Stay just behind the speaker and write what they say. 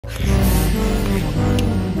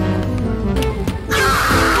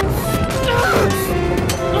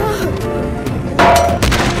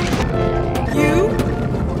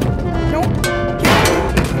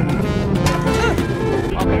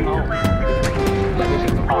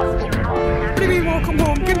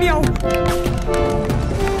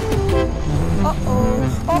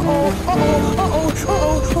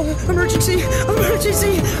Emergency!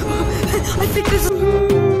 Emergency! I think this is...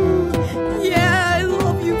 Yeah, I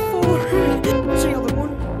love you for it. What's the other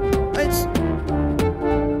one? It's...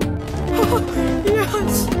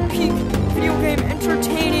 Yes! Peak video game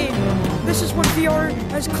entertaining. This is what VR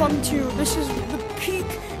has come to. This is the peak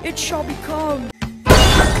it shall become.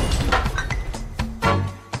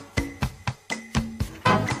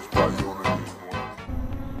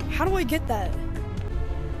 How do I get that?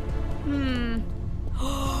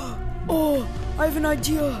 Oh, I have an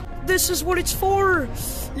idea. This is what it's for.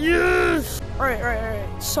 Yes. All right.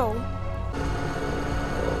 So.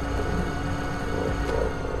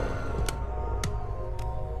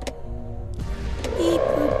 Beep.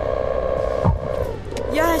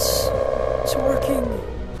 Yes, it's working.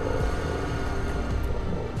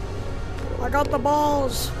 I got the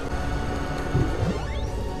balls.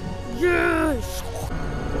 Yes.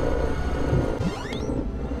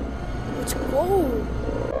 Let's go.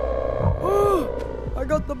 Oh, I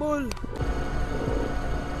got the ball.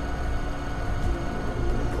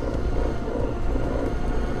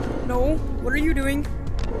 No, what are you doing?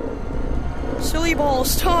 Silly ball,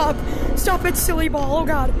 stop! Stop it, silly ball, oh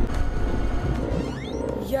god.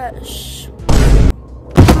 Yes.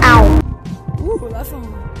 Ow! Ooh, that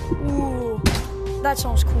phone. Ooh, that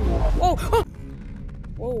sounds cool. Oh!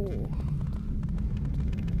 Whoa.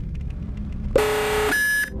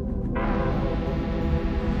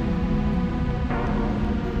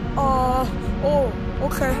 Oh,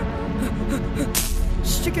 okay.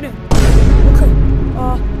 Stick it in. Okay.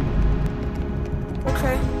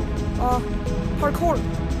 Okay. Parkour.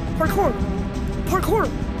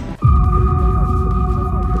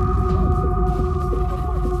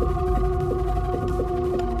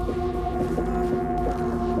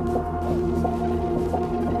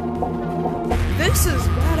 This is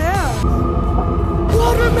badass.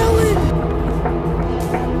 Watermelon!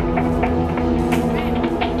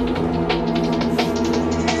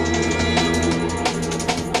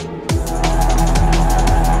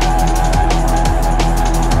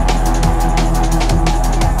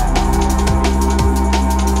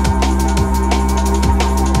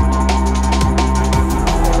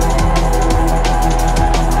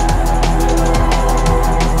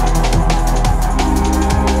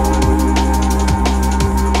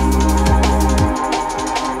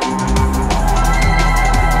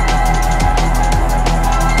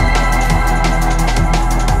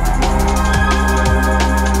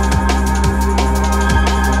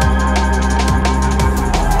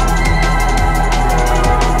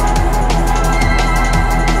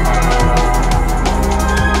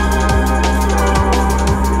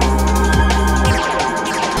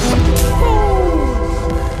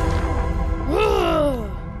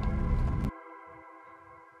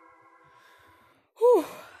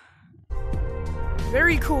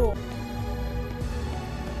 Very cool.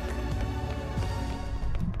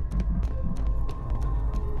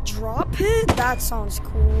 Drop it? That sounds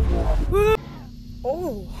cool.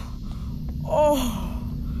 Oh.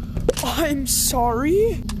 I'm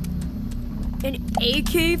sorry? An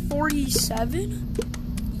AK-47?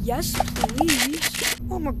 Yes, please.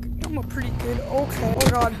 I'm a pretty good. Okay. Oh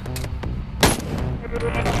god.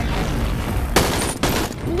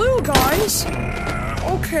 Blue guys.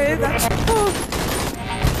 Okay, that's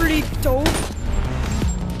pretty dope.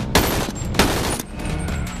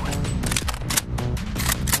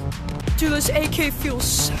 Dude, this AK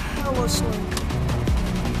feels hella slow.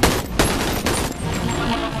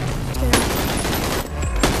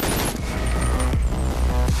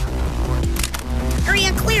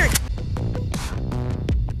 Area cleared.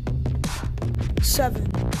 7.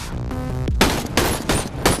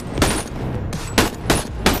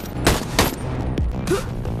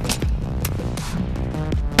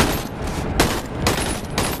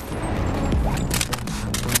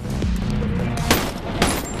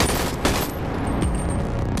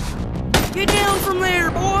 Get down from there,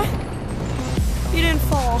 boy. You didn't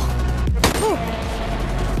fall. Oh.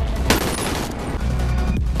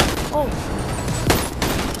 Oh.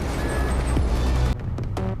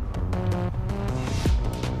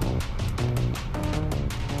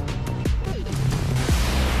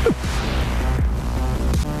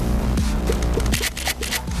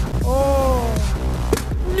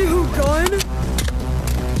 New gun?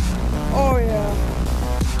 Oh, yeah.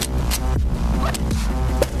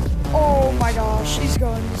 Oh my gosh, these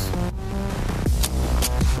guns.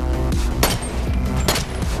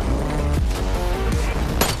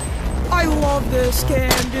 I love this game,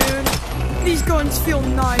 dude. These guns feel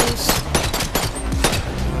nice.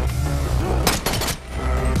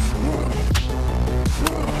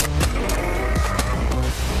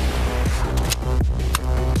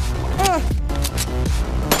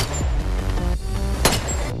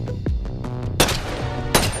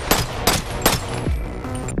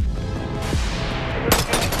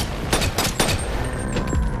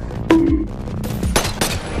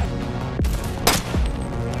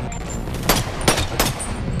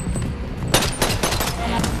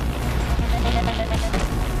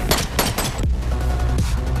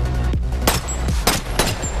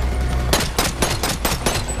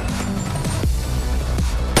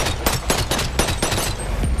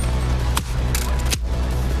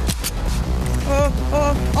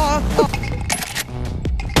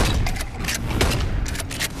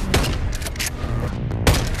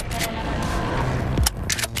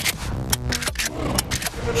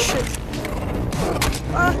 Shit.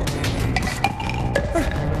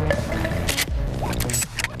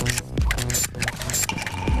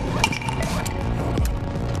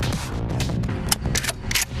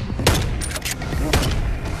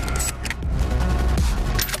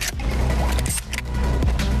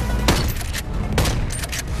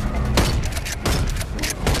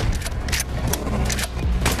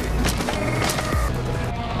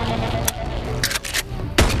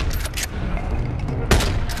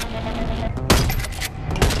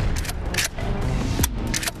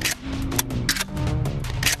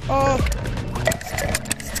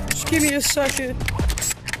 Just give me a second.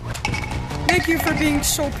 Thank you for being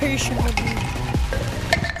so patient with me.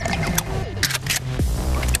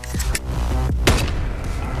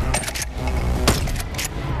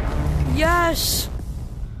 Yes!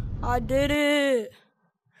 I did it!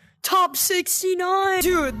 Top 69!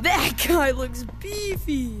 Dude, that guy looks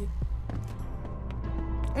beefy!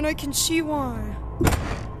 And I can see why.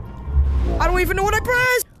 I don't even know what I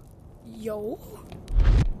pressed! Yo?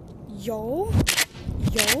 Yo?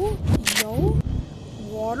 Yo? Yo?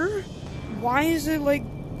 Water? Why is it like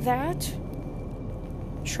that?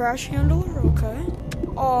 Trash handler? Okay.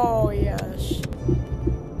 Oh, yes.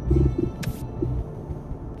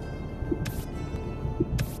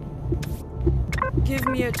 Give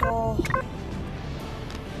me it all.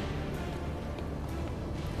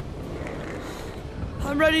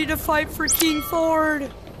 I'm ready to fight for King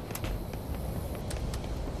Ford.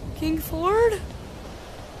 King Ford?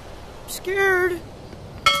 I'm scared.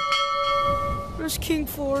 Where's King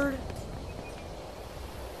Ford?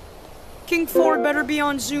 King Ford better be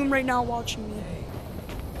on Zoom right now watching me.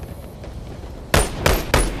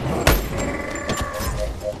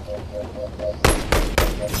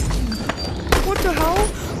 What the hell?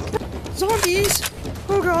 Zombies?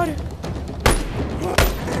 Oh god.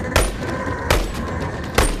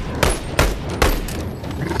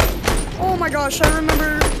 Oh my gosh, I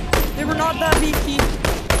remember they were not that beefy.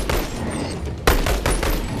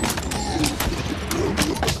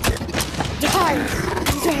 Die!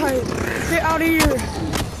 Die! Get out of here!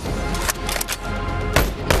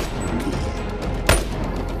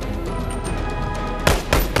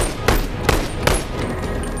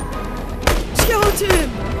 Skeleton!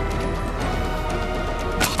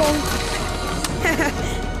 Bonk.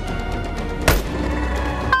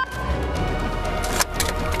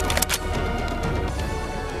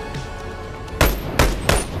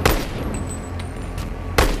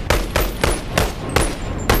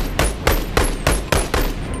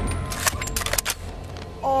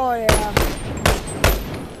 Oh yeah.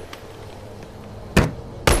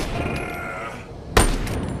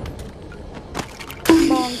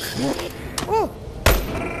 Bonk. Oh.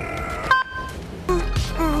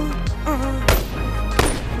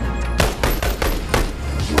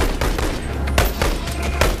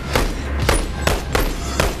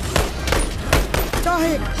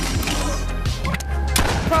 Die.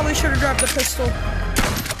 Probably should have grabbed the pistol.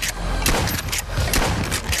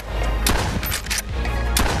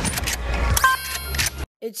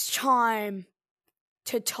 It's time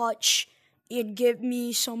to touch and give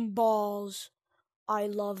me some balls. I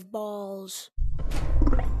love balls.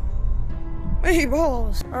 Hey,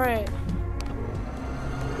 balls. All right.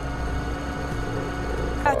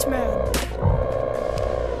 Batman.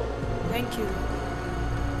 Thank you.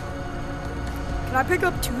 Can I pick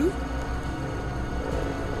up 2?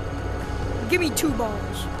 Give me 2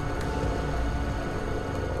 balls.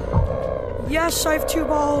 Yes, I have 2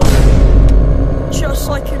 balls. Just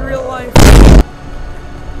like in real life.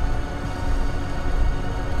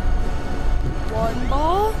 1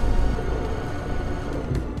 ball?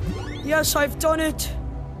 Yes, I've done it.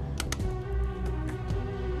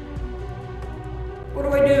 What do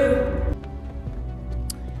I do?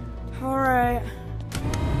 Alright.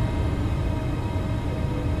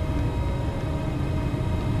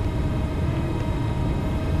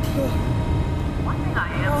 One thing I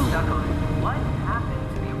am stuck on is what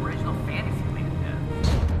happened to the original Fantasyland dev?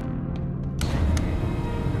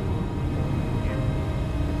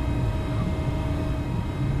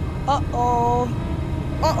 Uh-oh.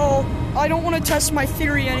 Uh-oh. I don't want to test my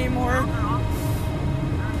theory anymore.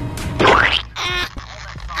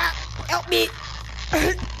 Help me.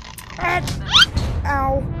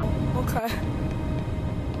 Ow. Okay.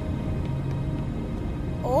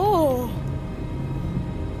 Oh.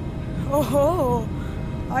 Oh.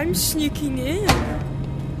 I'm sneaking in.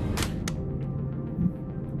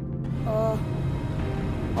 Oh.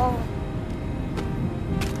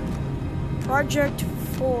 Project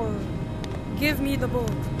 4. Give me the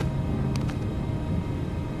book.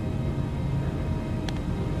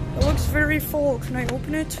 It looks very full. Can I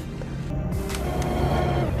open it?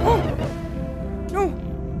 Oh! No!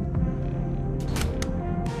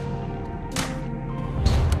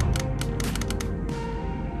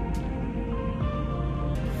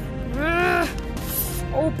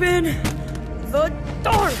 Open the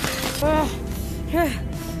door!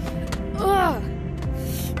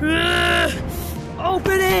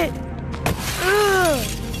 Open it!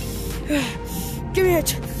 Give me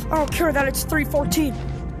it! I don't care that it's 3:14.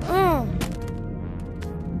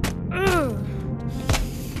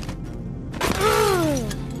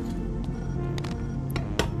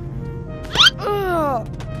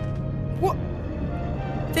 What?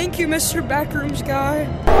 Thank you, Mr. Backrooms guy.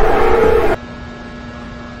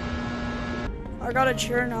 I got a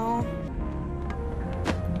chair now.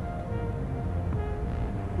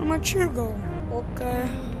 Where'd my chair go? Okay.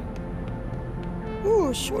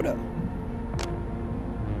 Ooh, soda.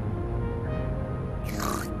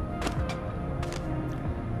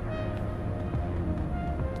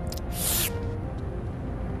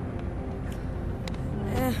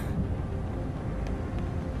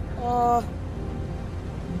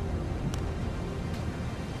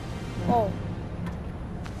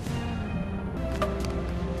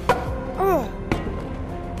 Oh.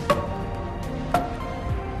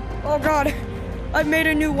 Oh god, I've made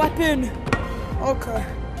a new weapon. Okay.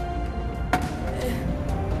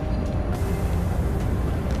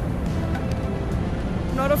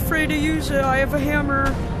 I'm not afraid to use it. I have a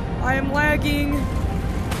hammer. I am lagging.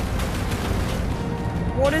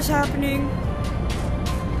 What is happening?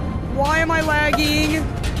 Why am I lagging?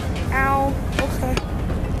 Ow. Okay.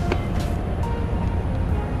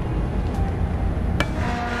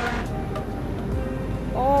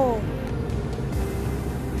 Oh.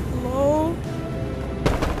 Hello?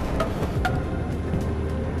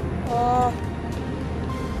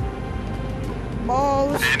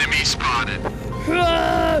 Balls. Enemy spotted.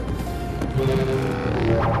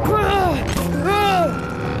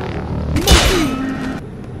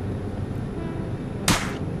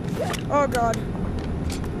 Oh god.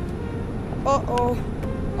 Uh-oh.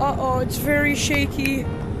 Uh-oh, it's very shaky.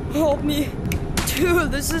 Help me.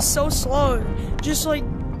 Dude, this is so slow. Just like...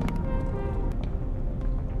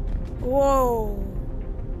 Whoa.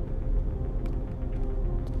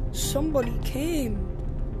 Somebody came.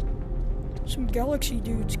 Some galaxy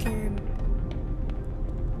dudes came.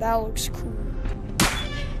 That looks cool.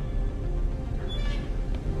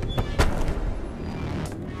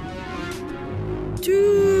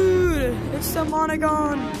 Dude, it's the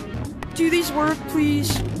monogon. Do these work,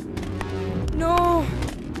 please? No.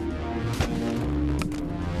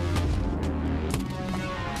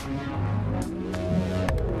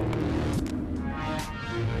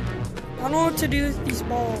 I don't know what to do with these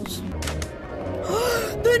balls.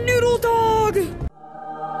 The noodle dog!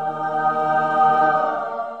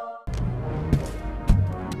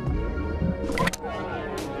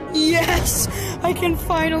 Yes! I can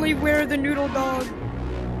finally wear the noodle dog.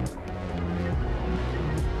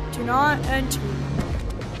 Do not enter.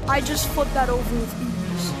 I just flipped that over with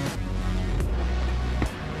ease.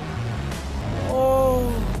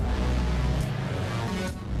 Oh.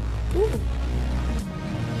 Ooh.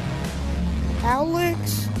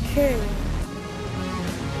 Alex K.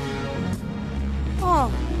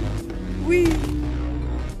 Oh. We.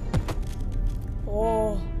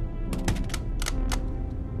 Oh.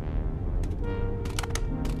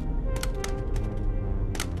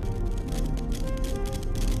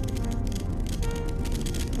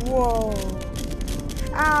 Whoa.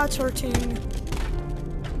 Ah, it's hurting.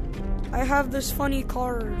 I have this funny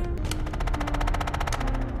card.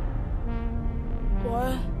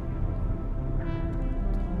 What?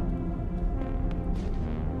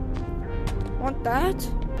 Want that?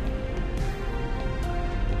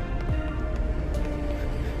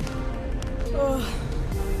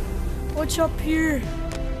 What's up here?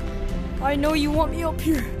 I know you want me up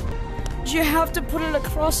here. Do you have to put it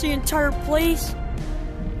across the entire place?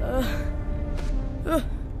 Oh.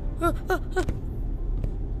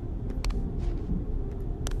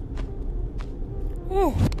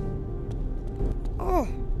 Oh.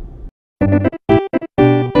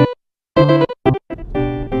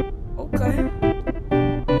 Okay.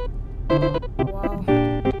 Wow.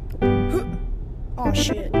 Oh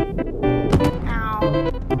shit. Ow.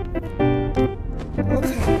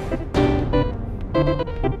 Okay.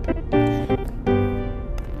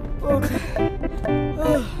 Okay.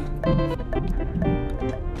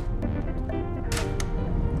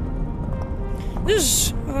 This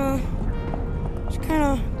is, it's kind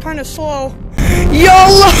of kind of slow.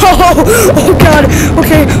 YOLO! Oh god.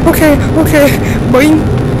 Okay. Boing.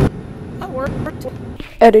 That worked.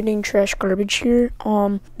 Editing trash garbage here.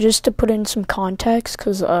 Just to put in some context,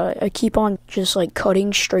 cause I keep on just like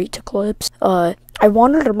cutting straight to clips. I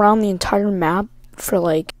wandered around the entire map for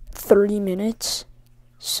like 30 minutes.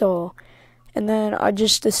 So, and then I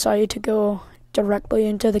just decided to go directly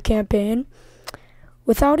into the campaign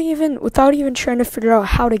without even trying to figure out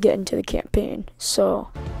how to get into the campaign.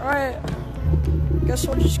 So, alright, guess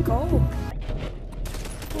I'll just go.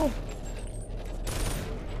 Oh.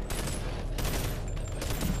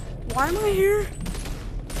 Why am I here?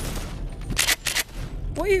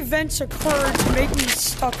 What events occurred to make me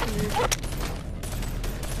stuck here?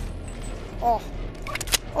 Oh,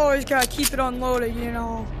 always gotta keep it unloaded, you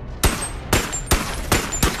know.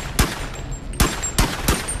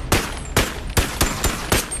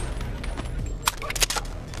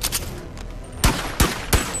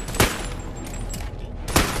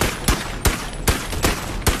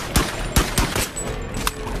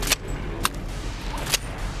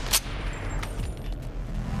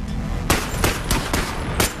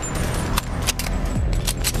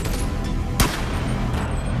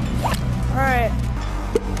 Alright.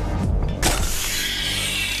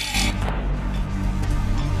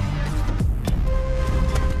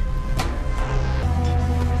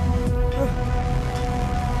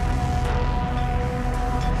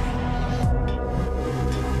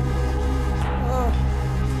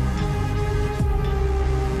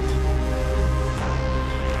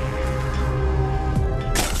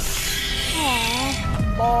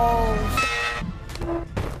 Ball.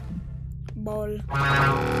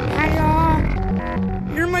 Hello.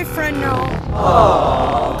 You're my friend now.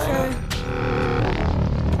 Okay.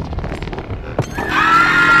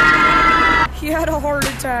 He had a heart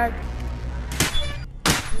attack.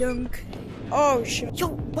 Dunk. Oh shit. Yo,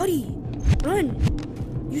 buddy, run.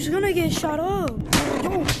 You're gonna get shot up.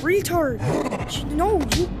 Yo, retard. No,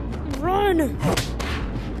 you run.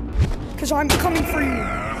 Cause I'm coming for you.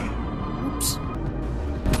 Oops.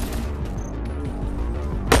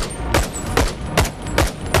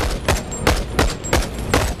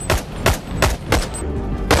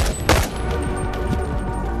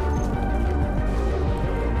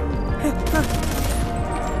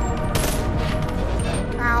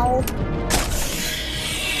 Ow.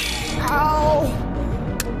 Ow.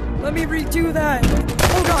 Let me redo that.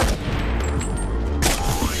 Oh god.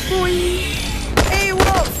 Boing. Hey, what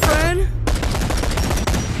up, friend?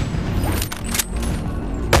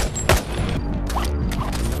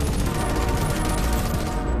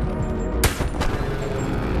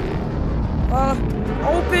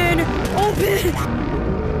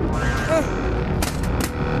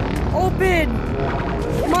 Open!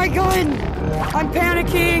 My gun! I'm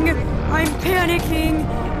panicking!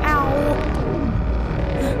 Ow!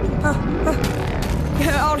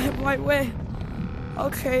 Get out of my way.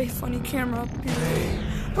 Okay, funny camera.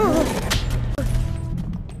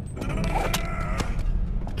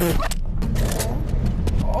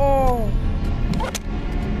 Oh.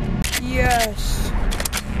 Yes.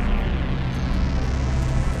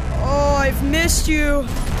 Oh, I've missed you.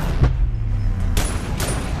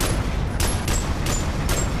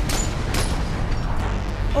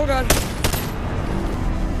 Oh god.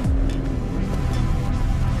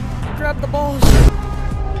 Grab the balls.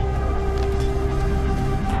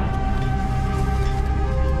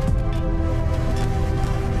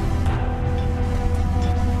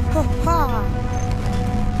 Ha ha.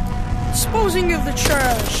 Disposing of the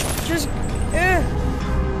trash. Just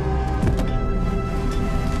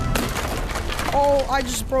Oh, I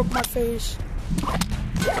just broke my face.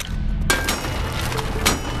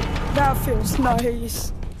 That feels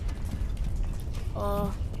nice.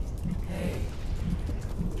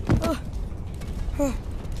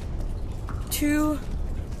 Too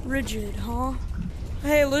rigid, huh?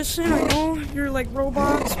 Hey, listen, I know you're like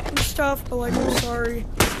robots and stuff, but like, I'm sorry.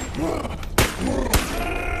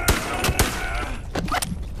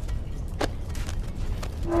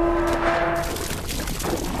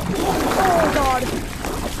 Oh god.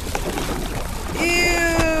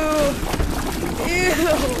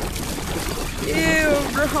 Ew,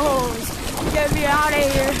 gross. Get me out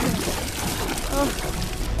of here.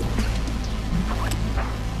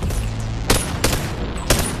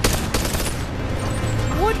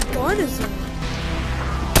 What gun is it?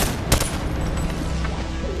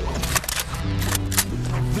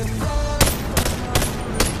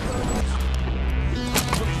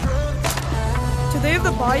 Do they have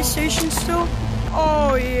the buy station still?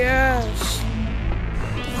 Oh, yes.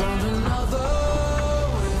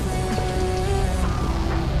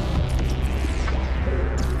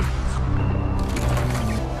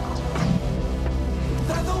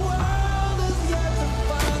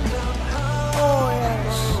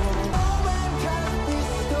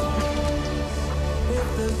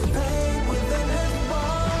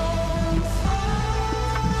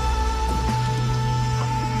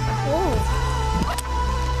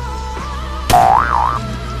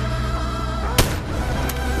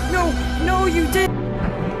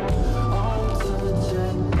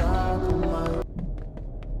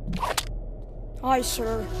 Hi,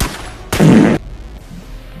 sir.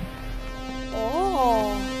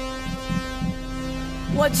 Oh.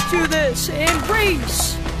 Let's do this and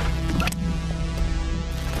race.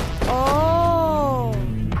 Oh.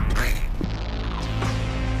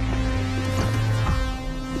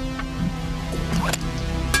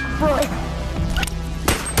 Bro.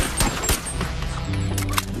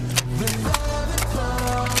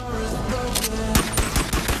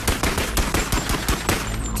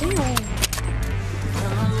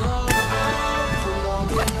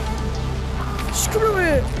 Screw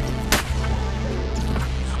it!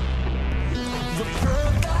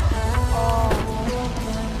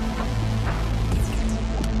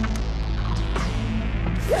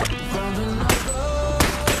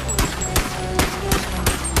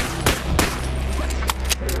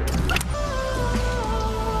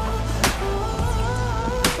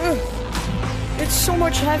 It's so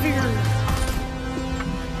much heavier.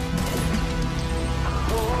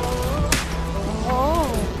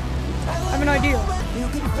 Oh, I have an idea.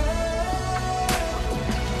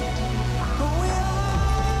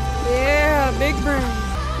 Yeah, big brain.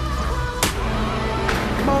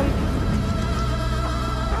 Monk.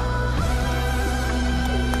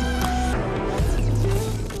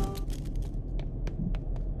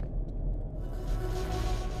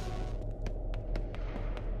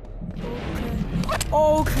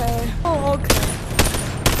 Okay. Oh, okay.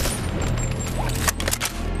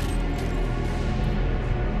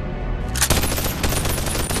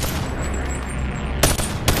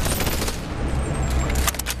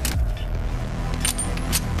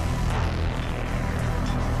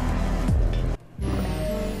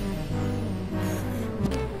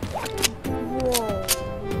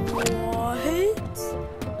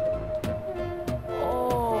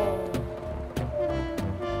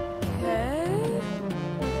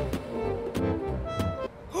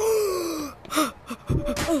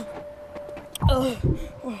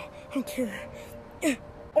 Okay.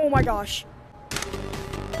 Oh my gosh.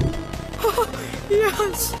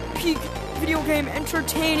 Yes! Peak video game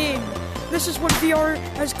entertaining. This is what VR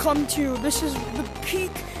has come to. This is the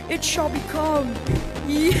peak it shall become.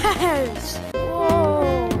 Yes!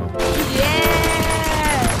 Whoa!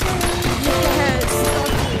 Yeah! Yes!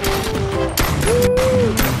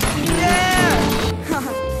 Woo! Yeah!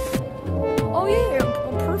 Oh yeah,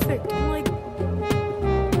 I'm perfect. I'm like,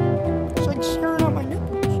 it's like staring at my nipples.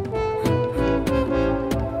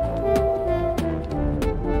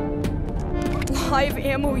 Live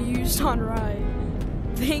ammo used on ride.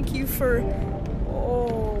 Thank you for.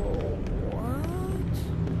 Oh,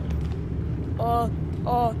 what?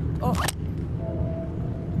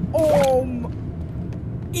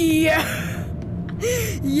 Yeah.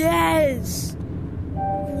 Yes.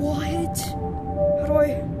 What? How do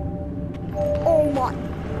I? Oh my,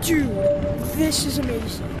 dude, this is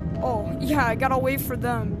amazing. Oh yeah, I gotta wait for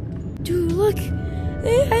them. Dude, look,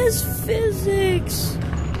 it has physics.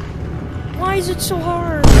 Why is it so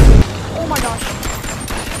hard? Oh my gosh.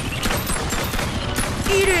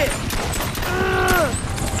 Eat it! Ugh.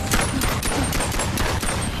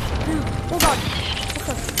 Oh god.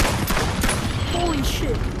 Okay. Holy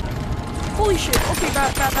shit. Holy shit. Okay,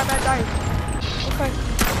 bad, die. Okay.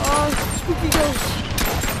 Spooky ghost.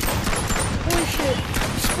 Holy shit.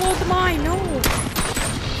 Explode the mine, no.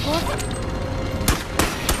 What?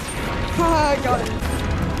 I got it.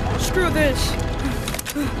 Screw this.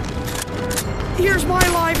 Here's my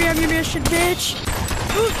live ammunition, bitch!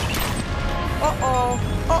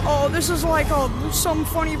 Uh-oh, this is like some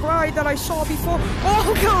funny ride that I saw before.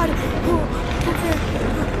 Oh god! Oh, okay.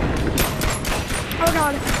 Oh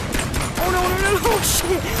god. Oh no, oh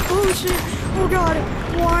shit! Oh god.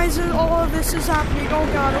 Why is it all of this is happening? Oh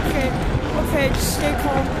god, okay. Okay, just stay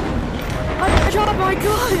calm. I dropped my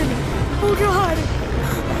gun! Oh god!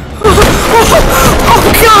 Oh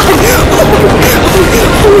god!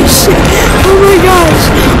 Holy shit! Oh my gosh!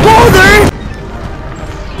 Boulder!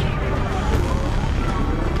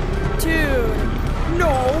 Dude,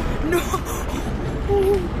 no!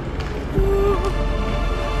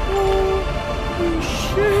 Oh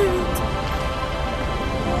shit!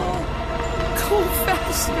 Go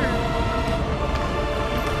faster!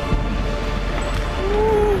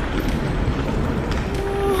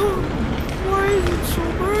 Why is it so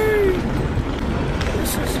bright?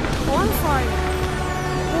 This is horrifying.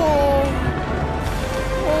 Whoa.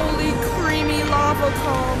 Holy creamy lava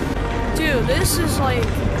calm. Dude, this is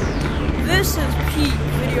peak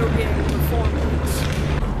video game performance.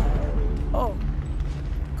 Oh.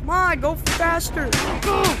 Come on, go faster.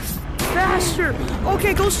 Go faster.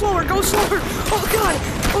 Okay, go slower. Oh god.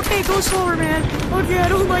 Okay, go slower, man. Okay, I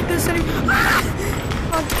don't like this anymore. Ah!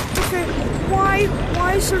 Okay.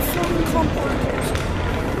 Why is there floating compartments?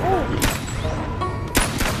 Oh.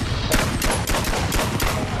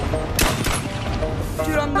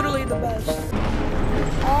 Dude, I'm literally the best.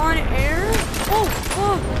 On air? Oh,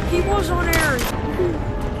 he was on air.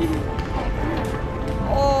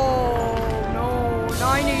 Oh, no.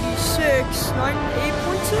 986.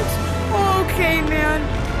 8.6? Okay, man.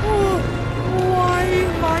 Oh, why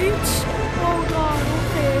lights? Oh, God,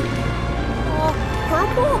 okay.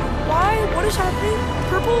 Purple? Why? What is happening?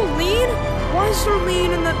 Purple? Lean? Why is there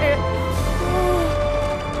lean in the air? Oh.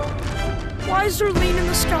 Why is there lean in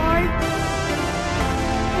the sky?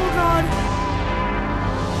 Oh, God.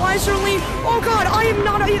 Why is there lean? Oh, God, I'm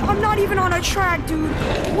not even on a track, dude.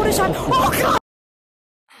 What is that? Oh, God!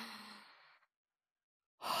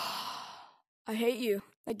 I hate you.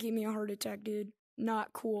 That gave me a heart attack, dude.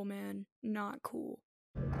 Not cool, man. Not cool.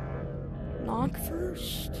 Knock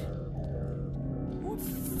first. Oh,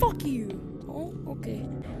 fuck you. Oh, okay.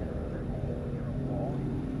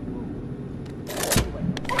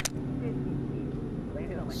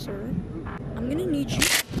 Sir, I'm gonna need you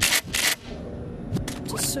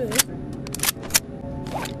to sit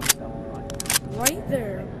right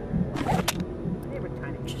there.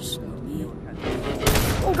 Just let me.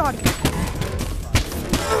 Oh, God.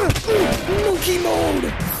 Monkey mode!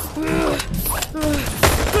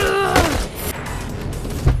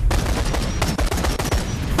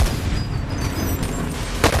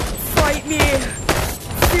 Fight me!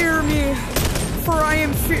 Fear me! For I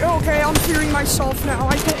am okay, I'm fearing myself now.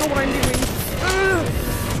 I don't know what I'm doing.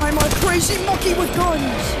 I'm a crazy monkey with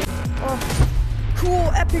guns!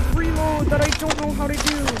 Cool, epic reload that I don't know how to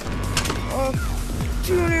do. Oh,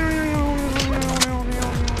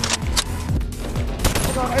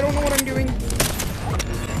 God, I don't know what I'm doing.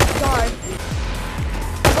 Die.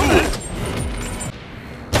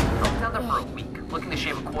 I was down there for a week, looking to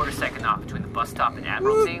shave a quarter second off between the bus stop and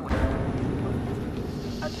Admiralty.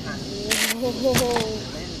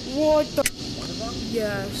 What the?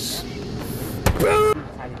 Yes.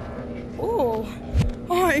 Oh,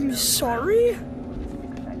 I'm sorry.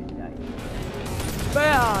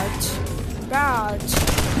 Bad.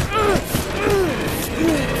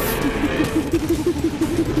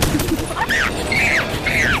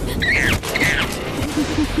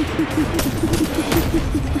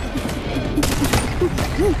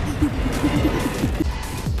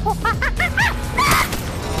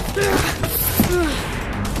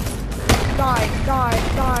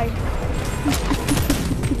 Die.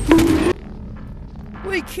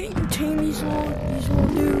 Wait, can't you tame these little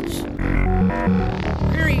dudes?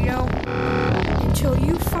 There you go. Until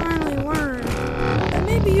you finally learn that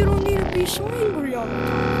maybe you don't need to be so angry all the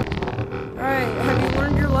time. Alright, have you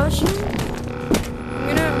learned your lesson?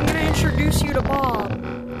 I'm gonna introduce you to Bob.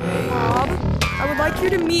 Bob, I would like you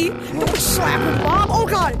to meet. Don't slap with Bob. Oh,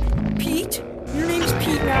 God, Pete. Your name's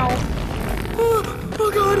Pete now. Oh,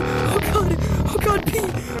 God,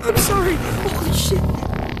 Pete. I'm sorry. Holy shit.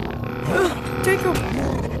 Take him.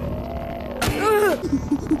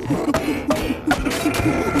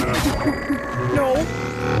 No.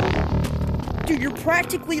 Dude, you're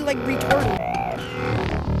practically like retarded.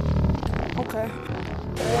 Okay.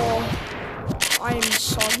 Oh, I'm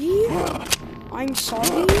sorry.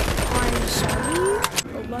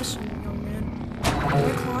 A lesson, young man.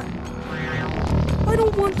 I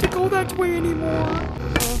don't want to go that way anymore.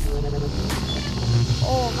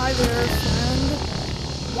 Oh, hi there, friend.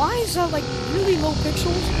 Why is that like really low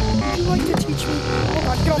pixels? Would you like to teach me? Oh,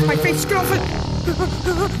 God, get off my face, get off it!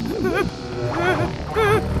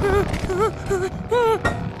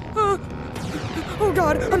 Oh,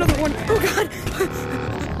 God, another one. Oh, God.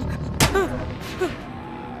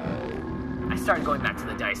 I started going back to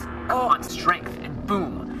the dice. On strength, and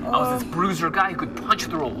boom, I was this bruiser guy who could punch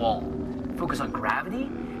through a wall. Focus on gravity,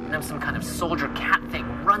 and I'm some kind of soldier cat thing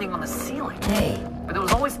running on the ceiling. But it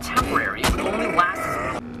was always temporary. It would only last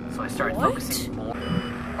as long. So I started focusing more.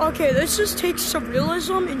 Okay, this just takes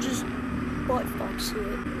surrealism and just butt fucks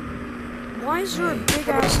it. Why is there a big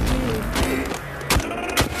ass dude?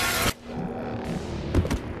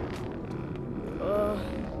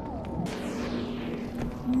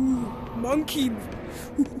 Monkey.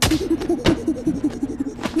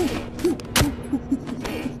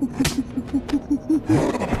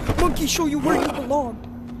 Monkey, show you where you belong.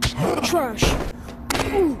 Trash.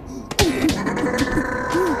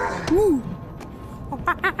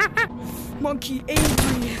 Monkey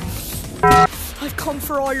angry. I've come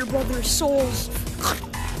for all your brother's souls.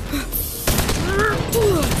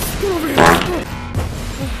 Get over here.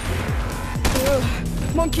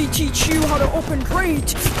 Monkey teach you how to open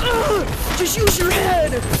crate. Just use your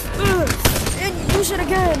head. And use it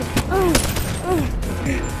again.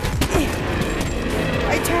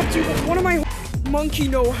 I tapped you, but one of my monkey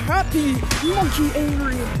no happy, monkey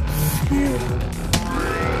angry.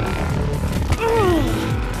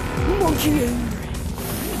 Monkey angry.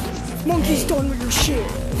 Monkey's done with your shit.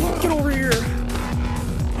 Get over here.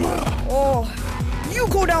 Oh, you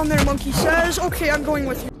go down there, monkey says. Okay, I'm going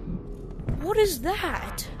with you. What is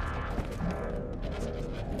that?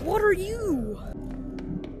 What are you?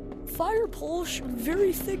 Fire pulse,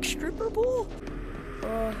 very thick stripper pole?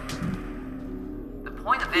 The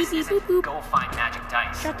point of this isn't go find magic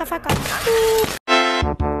dice. Shut the fuck up.